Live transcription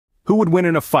Who would win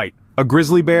in a fight, a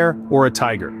grizzly bear or a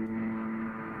tiger?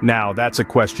 Now, that's a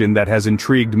question that has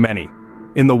intrigued many.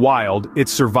 In the wild, it's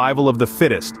survival of the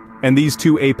fittest, and these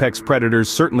two apex predators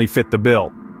certainly fit the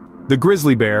bill. The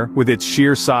grizzly bear, with its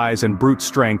sheer size and brute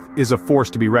strength, is a force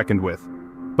to be reckoned with.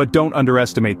 But don't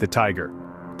underestimate the tiger.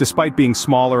 Despite being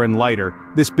smaller and lighter,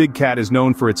 this big cat is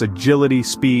known for its agility,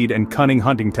 speed, and cunning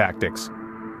hunting tactics.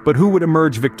 But who would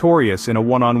emerge victorious in a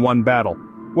one-on-one battle?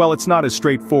 Well, it's not as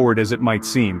straightforward as it might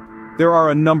seem. There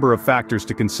are a number of factors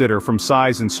to consider, from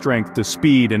size and strength to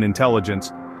speed and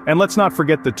intelligence. And let's not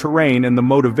forget the terrain and the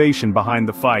motivation behind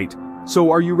the fight.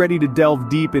 So are you ready to delve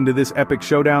deep into this epic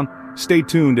showdown? Stay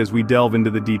tuned as we delve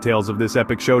into the details of this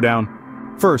epic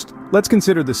showdown. First, let's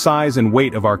consider the size and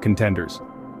weight of our contenders.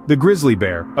 The grizzly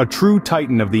bear, a true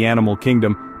titan of the animal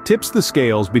kingdom, tips the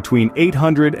scales between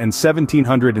 800 and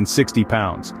 1,760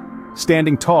 pounds,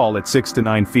 standing tall at 6 to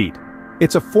 9 feet.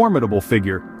 It's a formidable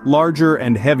figure, larger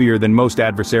and heavier than most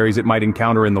adversaries it might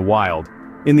encounter in the wild.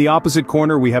 In the opposite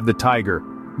corner we have the tiger.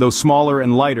 Though smaller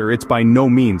and lighter, it's by no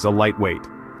means a lightweight.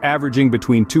 Averaging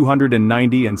between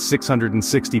 290 and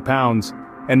 660 pounds,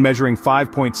 and measuring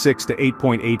 5.6 to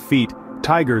 8.8 feet,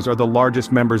 tigers are the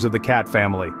largest members of the cat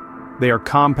family. They are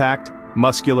compact,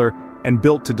 muscular, and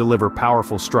built to deliver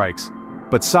powerful strikes.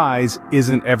 But size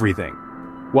isn't everything.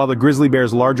 While the grizzly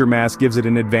bear's larger mass gives it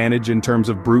an advantage in terms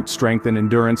of brute strength and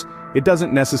endurance, it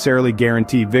doesn't necessarily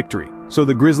guarantee victory. So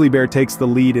the grizzly bear takes the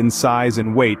lead in size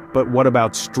and weight, but what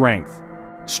about strength?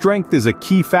 Strength is a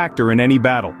key factor in any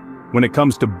battle. When it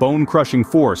comes to bone-crushing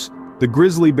force, the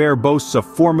grizzly bear boasts a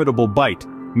formidable bite,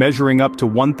 measuring up to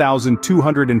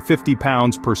 1,250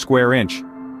 pounds per square inch.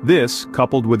 This,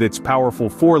 coupled with its powerful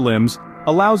forelimbs,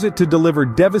 allows it to deliver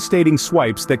devastating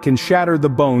swipes that can shatter the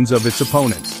bones of its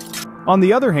opponents. On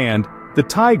the other hand, the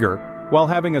tiger, while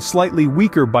having a slightly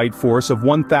weaker bite force of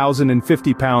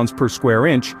 1,050 pounds per square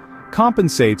inch,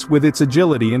 compensates with its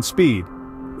agility and speed.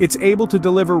 It's able to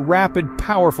deliver rapid,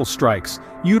 powerful strikes,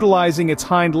 utilizing its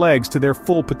hind legs to their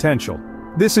full potential.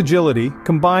 This agility,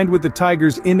 combined with the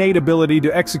tiger's innate ability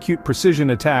to execute precision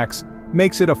attacks,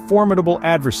 makes it a formidable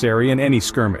adversary in any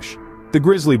skirmish. The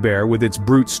grizzly bear, with its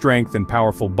brute strength and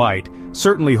powerful bite,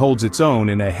 certainly holds its own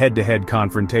in a head-to-head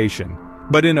confrontation.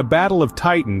 But in a battle of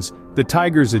titans, the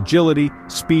tiger's agility,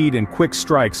 speed, and quick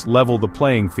strikes level the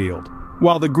playing field.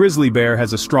 While the grizzly bear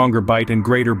has a stronger bite and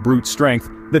greater brute strength,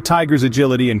 the tiger's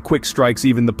agility and quick strikes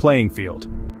even the playing field.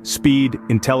 Speed,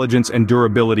 intelligence, and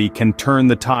durability can turn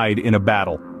the tide in a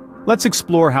battle. Let's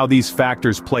explore how these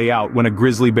factors play out when a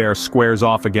grizzly bear squares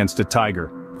off against a tiger.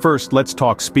 First, let's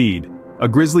talk speed. A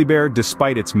grizzly bear,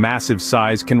 despite its massive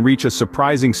size, can reach a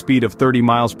surprising speed of 30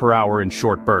 miles per hour in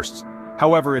short bursts.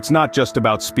 However, it's not just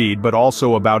about speed but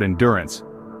also about endurance.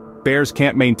 Bears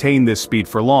can't maintain this speed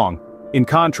for long. In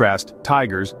contrast,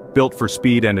 tigers, built for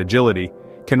speed and agility,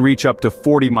 can reach up to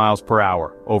 40 miles per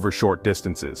hour over short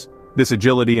distances. This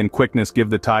agility and quickness give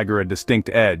the tiger a distinct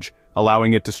edge,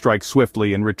 allowing it to strike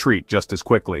swiftly and retreat just as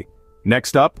quickly.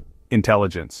 Next up,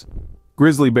 intelligence.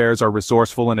 Grizzly bears are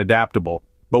resourceful and adaptable,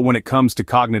 but when it comes to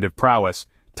cognitive prowess,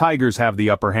 tigers have the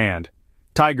upper hand.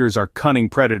 Tigers are cunning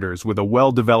predators with a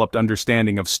well-developed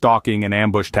understanding of stalking and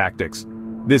ambush tactics.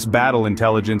 This battle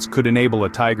intelligence could enable a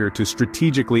tiger to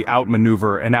strategically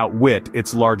outmaneuver and outwit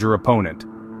its larger opponent.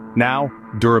 Now,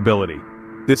 durability.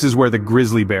 This is where the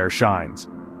grizzly bear shines.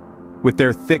 With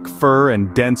their thick fur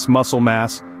and dense muscle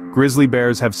mass, grizzly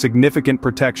bears have significant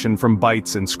protection from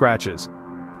bites and scratches.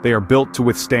 They are built to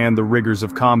withstand the rigors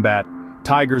of combat.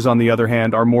 Tigers, on the other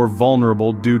hand, are more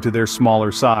vulnerable due to their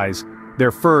smaller size.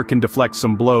 Their fur can deflect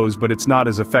some blows, but it's not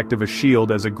as effective a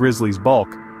shield as a grizzly's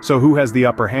bulk. So who has the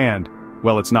upper hand?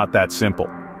 Well, it's not that simple.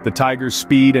 The tiger's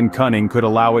speed and cunning could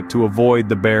allow it to avoid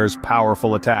the bear's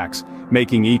powerful attacks,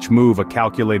 making each move a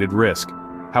calculated risk.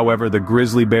 However, the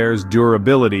grizzly bear's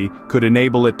durability could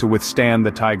enable it to withstand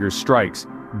the tiger's strikes,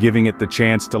 giving it the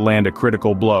chance to land a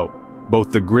critical blow.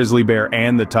 Both the grizzly bear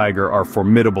and the tiger are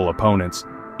formidable opponents,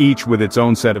 each with its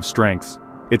own set of strengths.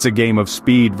 It's a game of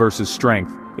speed versus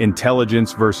strength,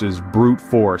 intelligence versus brute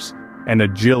force, and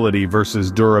agility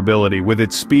versus durability. With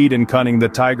its speed and cunning, the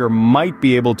tiger might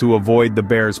be able to avoid the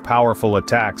bear's powerful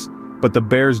attacks, but the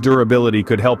bear's durability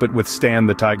could help it withstand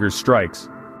the tiger's strikes.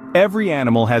 Every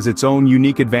animal has its own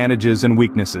unique advantages and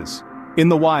weaknesses. In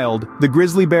the wild, the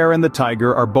grizzly bear and the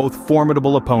tiger are both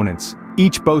formidable opponents,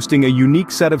 each boasting a unique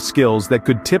set of skills that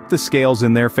could tip the scales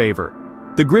in their favor.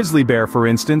 The grizzly bear, for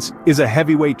instance, is a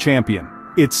heavyweight champion.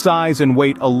 Its size and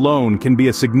weight alone can be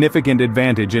a significant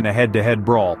advantage in a head-to-head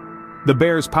brawl. The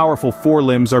bear's powerful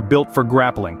forelimbs are built for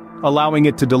grappling, allowing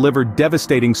it to deliver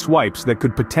devastating swipes that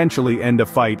could potentially end a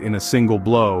fight in a single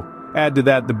blow. Add to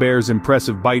that the bear's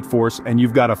impressive bite force and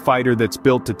you've got a fighter that's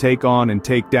built to take on and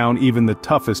take down even the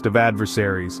toughest of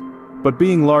adversaries. But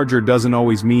being larger doesn't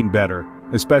always mean better,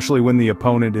 especially when the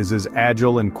opponent is as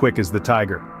agile and quick as the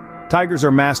tiger. Tigers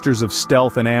are masters of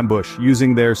stealth and ambush,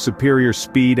 using their superior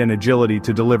speed and agility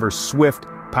to deliver swift,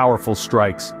 powerful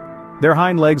strikes. Their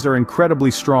hind legs are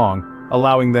incredibly strong,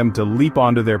 allowing them to leap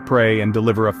onto their prey and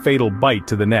deliver a fatal bite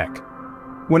to the neck.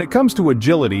 When it comes to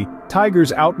agility,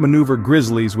 tigers outmaneuver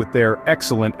grizzlies with their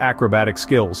excellent acrobatic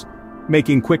skills,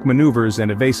 making quick maneuvers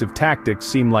and evasive tactics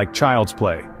seem like child's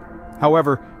play.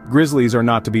 However, grizzlies are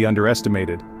not to be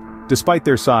underestimated. Despite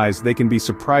their size, they can be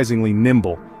surprisingly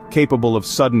nimble, capable of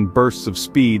sudden bursts of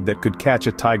speed that could catch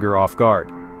a tiger off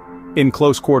guard. In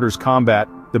close-quarters combat,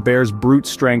 the bear's brute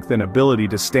strength and ability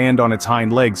to stand on its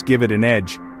hind legs give it an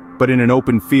edge, but in an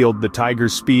open field the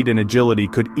tiger's speed and agility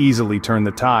could easily turn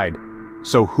the tide.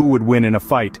 So who would win in a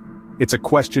fight? It's a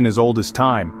question as old as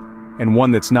time, and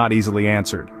one that's not easily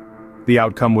answered. The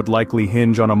outcome would likely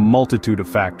hinge on a multitude of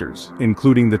factors,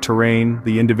 including the terrain,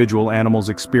 the individual animal's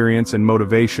experience and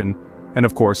motivation, and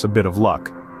of course a bit of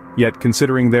luck. Yet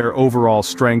considering their overall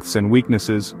strengths and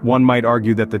weaknesses, one might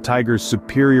argue that the tiger's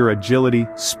superior agility,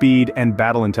 speed, and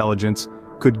battle intelligence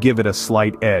could give it a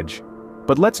slight edge.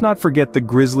 But let's not forget the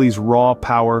grizzly's raw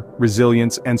power,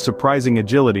 resilience, and surprising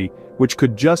agility, which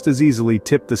could just as easily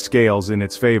tip the scales in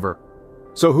its favor.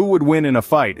 So who would win in a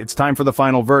fight? It's time for the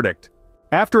final verdict.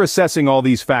 After assessing all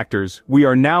these factors, we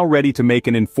are now ready to make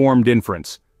an informed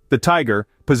inference. The tiger,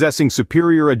 possessing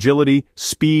superior agility,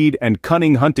 speed, and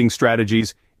cunning hunting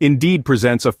strategies, indeed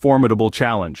presents a formidable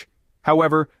challenge.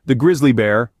 However, the grizzly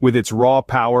bear, with its raw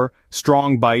power,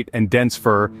 strong bite, and dense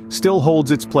fur, still holds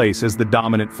its place as the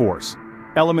dominant force.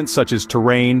 Elements such as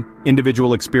terrain,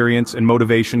 individual experience, and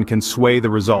motivation can sway the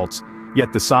results,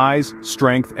 yet the size,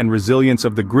 strength, and resilience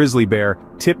of the grizzly bear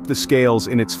tip the scales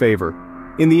in its favor.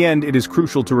 In the end, it is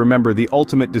crucial to remember the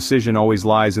ultimate decision always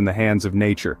lies in the hands of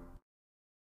nature.